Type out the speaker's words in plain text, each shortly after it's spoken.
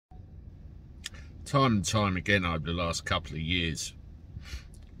Time and time again over the last couple of years,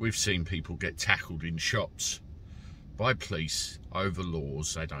 we've seen people get tackled in shops by police over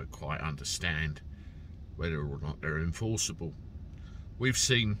laws they don't quite understand whether or not they're enforceable. We've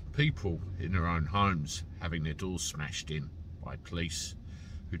seen people in their own homes having their doors smashed in by police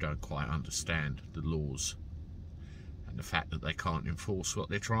who don't quite understand the laws and the fact that they can't enforce what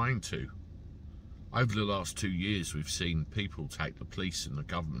they're trying to. Over the last 2 years, we've seen people take the police and the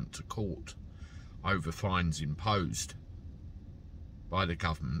government to court over fines imposed by the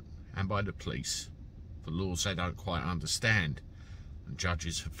government and by the police for laws they don't quite understand, and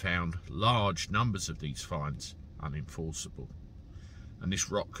judges have found large numbers of these fines unenforceable, and this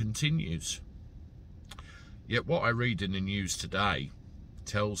rot continues. Yet what I read in the news today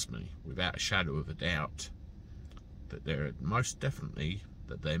tells me without a shadow of a doubt that there are most definitely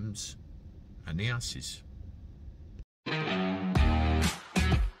the thems and the us's.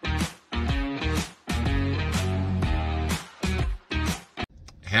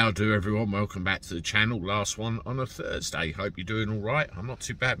 How do everyone? Welcome back to the channel. Last one on a Thursday. Hope you're doing all right. I'm not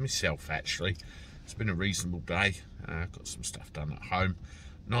too bad myself, actually. It's been a reasonable day. Got some stuff done at home.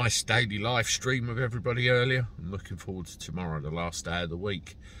 Nice daily live stream with everybody earlier. I'm looking forward to tomorrow, the last day of the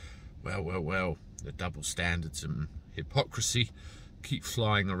week. Well, the double standards and hypocrisy keep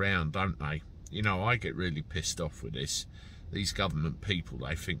flying around, don't they? You know, I get really pissed off with this. These government people,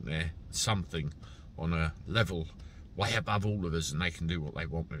 they think they're something on a level way above all of us and they can do what they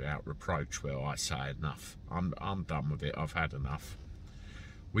want without reproach. Well, I say enough. I'm done with it. I've had enough.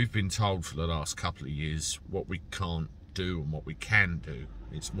 We've been told for the last couple of years what we can't do and what we can do.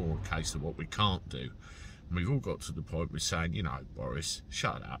 It's more a case of what we can't do. And we've all got to the point we're saying, you know, Boris,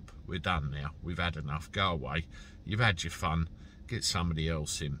 shut up. We're done now. We've had enough. Go away. You've had your fun. Get somebody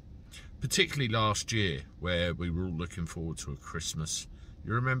else in. Particularly last year, where we were all looking forward to a Christmas.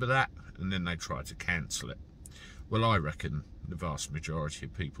 You remember that? And then they tried to cancel it. Well, I reckon the vast majority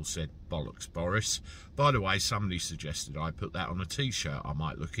of people said, bollocks, Boris. By the way, somebody suggested I put that on a t-shirt. I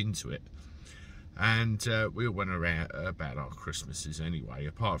might look into it. And we all went around about our Christmases anyway,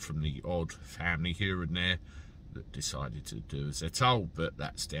 apart from the odd family here and there that decided to do as they're told. But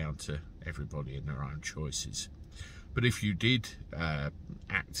that's down to everybody and their own choices. But if you did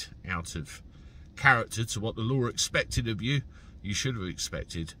act out of character to what the law expected of you, you should have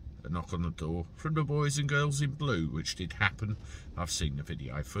expected a knock on the door from the boys and girls in blue, which did happen. I've seen the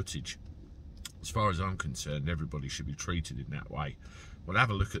video footage. As far as I'm concerned, everybody should be treated in that way. Well,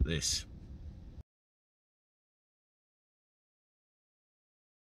 have a look at this.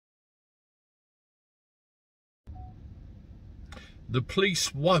 The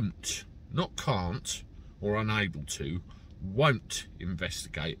police won't, not can't, or unable to, won't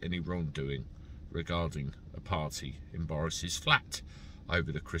investigate any wrongdoing regarding a party in Boris's flat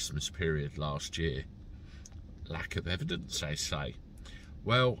over the Christmas period last year. Lack of evidence, they say.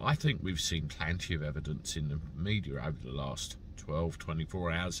 Well, I think we've seen plenty of evidence in the media over the last 12,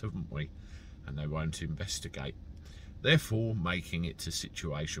 24 hours, haven't we? And they won't investigate. Therefore, making it a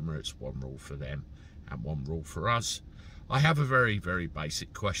situation where it's one rule for them and one rule for us. I have a very, very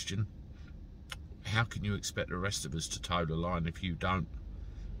basic question. How can you expect the rest of us to toe the line if you don't?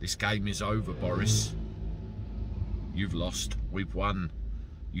 This game is over, Boris. You've lost. We've won.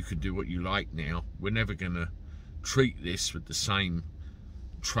 You can do what you like now. We're never going to treat this with the same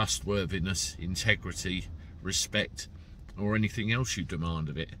trustworthiness, integrity, respect, or anything else you demand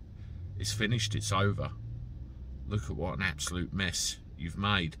of it. It's finished. It's over. Look at what an absolute mess you've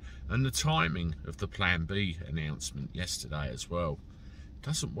made. And the timing of the Plan B announcement yesterday as well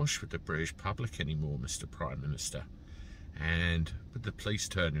doesn't wash with the British public anymore, Mr. Prime Minister. And with the police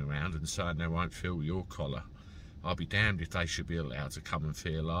turning around and saying they won't feel your collar, I'll be damned if they should be allowed to come and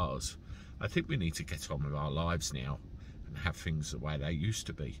feel ours. I think we need to get on with our lives now and have things the way they used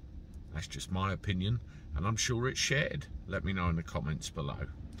to be. That's just my opinion, and I'm sure it's shared. Let me know in the comments below.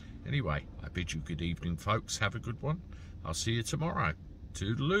 Anyway, I bid you good evening, folks. Have a good one. I'll see you tomorrow.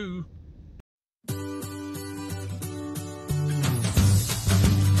 Toodaloo.